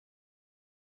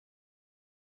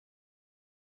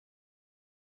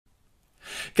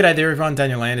G'day there everyone,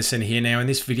 Daniel Anderson here. Now in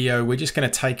this video we're just going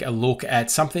to take a look at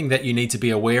something that you need to be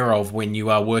aware of when you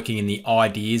are working in the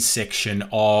ideas section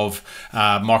of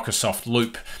Microsoft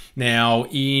Loop. Now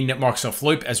in Microsoft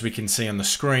Loop, as we can see on the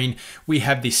screen, we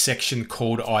have this section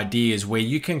called ideas where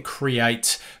you can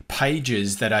create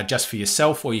pages that are just for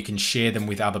yourself, or you can share them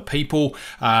with other people,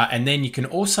 and then you can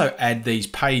also add these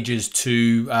pages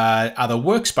to other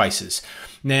workspaces.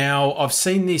 Now, I've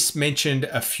seen this mentioned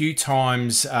a few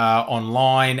times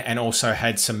online, and also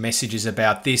had some messages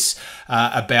about this,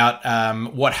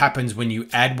 about what happens when you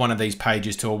add one of these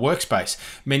pages to a workspace.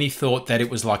 Many thought that it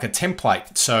was like a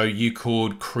template, so you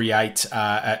could create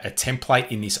a template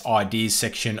in this ideas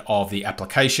section of the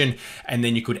application, and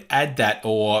then you could add that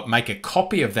or make a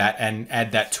copy of that and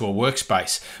add that to a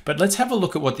workspace. But let's have a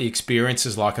look at what the experience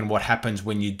is like and what happens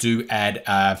when you do add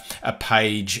a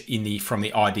page from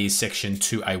the ideas section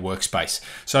to a workspace.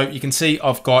 So you can see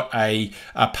I've got a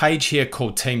page here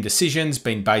called Team Decisions,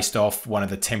 being based off one of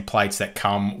the templates that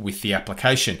come with the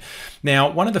application. Now,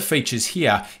 one of the features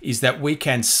here is that we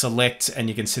can select, and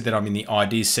you can see that I'm in the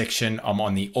ideas section, I'm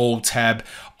on the All tab.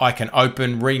 I can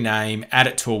open, rename, add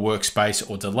it to a workspace,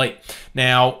 or delete.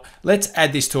 Now, let's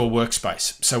add this to a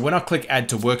workspace. So when I click add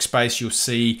to workspace, you'll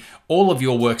see all of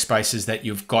your workspaces that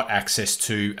you've got access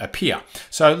to appear.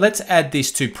 So let's add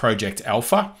this to Project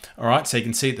Alpha. All right, so you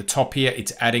can see at the top here,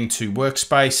 it's adding to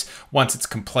workspace. Once it's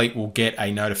complete, we'll get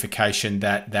a notification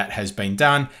that that has been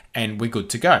done and we're good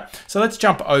to go. So let's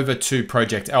jump over to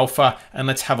Project Alpha and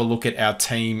let's have a look at our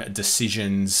Team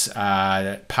Decisions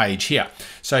page here.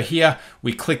 So here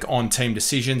we click on Team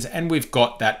Decisions and we've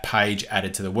got that page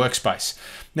added to the workspace.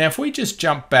 Now, if we just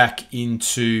jump back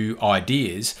into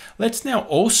ideas, let's now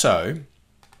also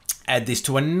add this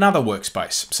to another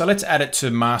workspace. So let's add it to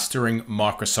Mastering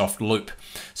Microsoft Loop.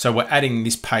 So we're adding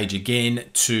this page again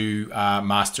to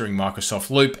Mastering Microsoft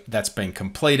Loop. That's been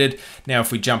completed. Now,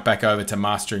 if we jump back over to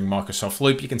Mastering Microsoft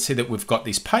Loop, you can see that we've got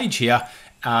this page here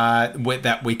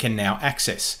that we can now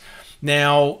access.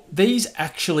 Now, these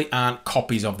actually aren't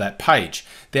copies of that page.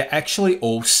 They're actually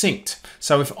all synced.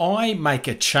 So if I make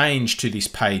a change to this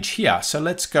page here, so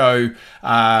let's go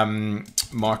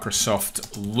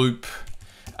Microsoft Loop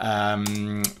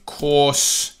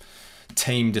course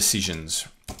Team Decisions.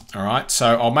 All right,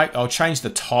 so I'll change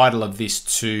the title of this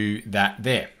to that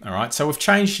there. All right, so we've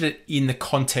changed it in the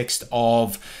context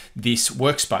of this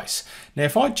workspace. Now,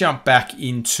 if I jump back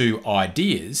into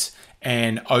ideas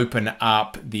and open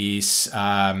up this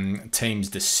Team's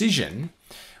Decision,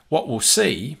 what we'll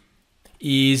see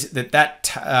is that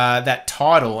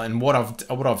title and what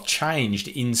I've changed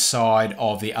inside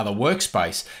of the other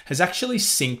workspace has actually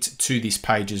synced to this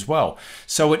page as well.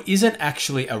 So it isn't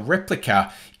actually a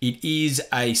replica, it is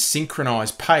a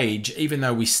synchronized page. Even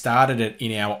though we started it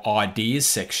in our ideas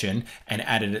section and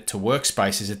added it to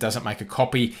workspaces, it doesn't make a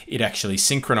copy, it actually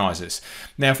synchronizes.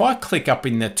 Now, if I click up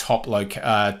in the top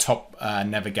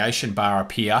navigation bar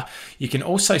up here, you can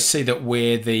also see that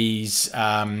where this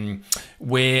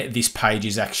page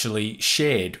is actually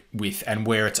shared with and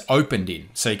where it's opened in.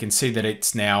 So you can see that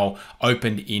it's now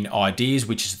opened in ideas,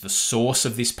 which is the source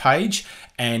of this page.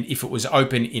 And if it was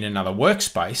open in another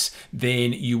workspace,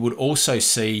 then you would also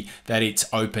see that it's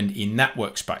opened in that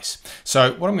workspace.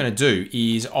 So what I'm going to do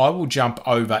is I will jump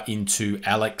over into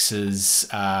Alex's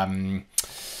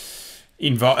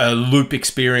Loop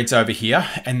experience over here,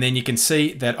 and then you can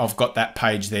see that I've got that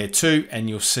page there too, and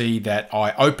you'll see that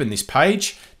I open this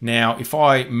page. Now, if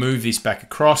I move this back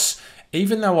across,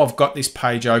 even though I've got this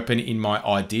page open in my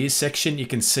ideas section, you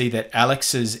can see that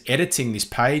Alex is editing this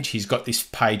page. He's got this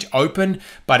page open,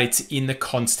 but it's in the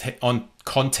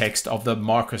context of the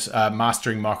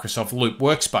Mastering Microsoft Loop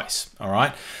workspace. All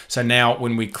right. So now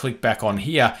when we click back on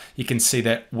here, you can see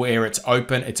that where it's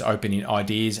open in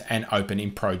ideas and open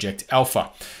in Project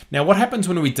Alpha. Now, what happens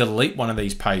when we delete one of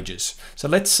these pages? So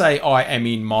let's say I am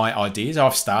in my ideas.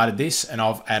 I've started this and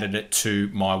I've added it to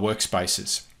my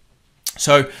workspaces.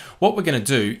 So what we're going to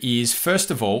do is,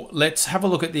 first of all, let's have a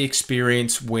look at the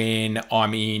experience when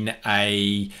I'm in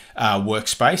a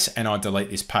workspace and I delete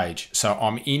this page. So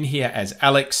I'm in here as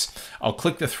Alex. I'll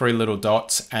click the three little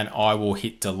dots and I will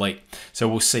hit delete. So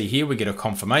we'll see here, we get a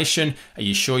confirmation. Are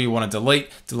you sure you want to delete?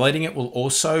 Deleting it will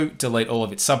also delete all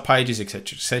of its subpages,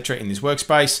 etc., in this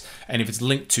workspace. And if it's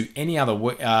linked to any other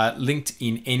linked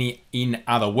in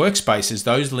other workspaces,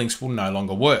 those links will no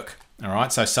longer work. All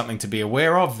right, so something to be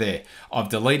aware of there. I've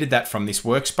deleted that from this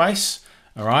workspace.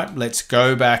 All right, let's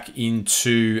go back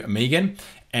into Megan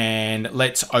and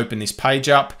let's open this page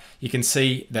up. You can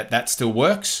see that that still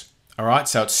works. All right,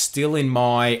 so it's still in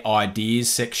my ideas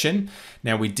section.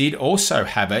 Now, we did also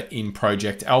have it in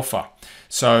Project Alpha.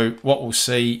 So what we'll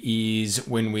see is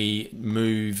when we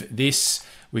move this,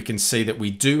 we can see that we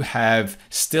do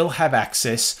still have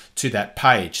access to that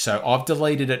page. So I've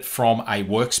deleted it from a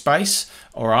workspace,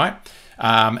 all right?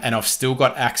 And I've still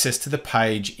got access to the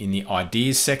page in the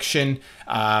ideas section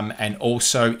and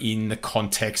also in the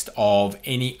context of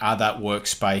any other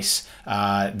workspace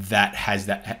that has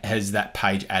that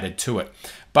page added to it.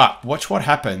 But watch what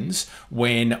happens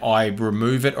when I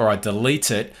remove it or I delete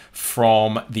it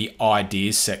from the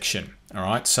ideas section. All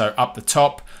right, so up the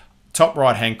top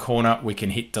right hand corner, we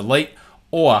can hit delete,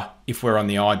 or if we're on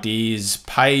the ideas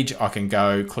page, I can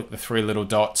go click the three little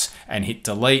dots and hit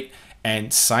delete,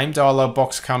 and same dialog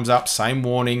box comes up, same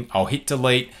warning, I'll hit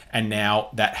delete, and now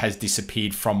that has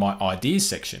disappeared from my ideas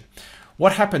section.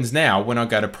 What happens now when I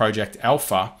go to Project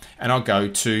Alpha and I go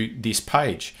to this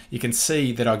page? You can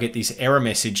see that I get this error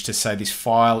message to say this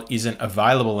file isn't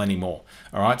available anymore.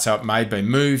 All right, so it may be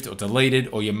moved or deleted,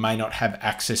 or you may not have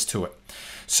access to it.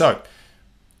 So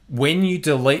when you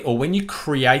delete or when you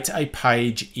create a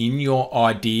page in your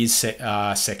ideas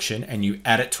section and you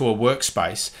add it to a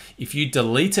workspace, if you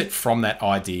delete it from that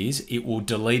ideas, it will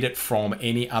delete it from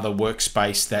any other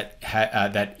workspace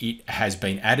that it has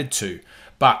been added to.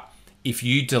 But if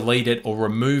you delete it or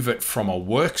remove it from a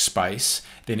workspace,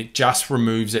 then it just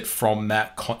removes it from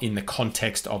that in the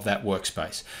context of that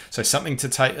workspace. So something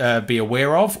to be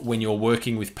aware of when you're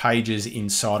working with pages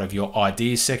inside of your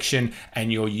ideas section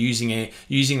and you're using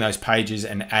those pages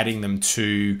and adding them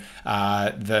to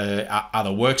the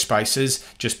other workspaces.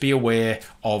 Just be aware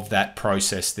of that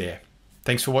process there.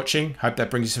 Thanks for watching. Hope that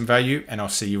brings you some value, and I'll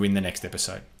see you in the next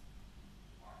episode.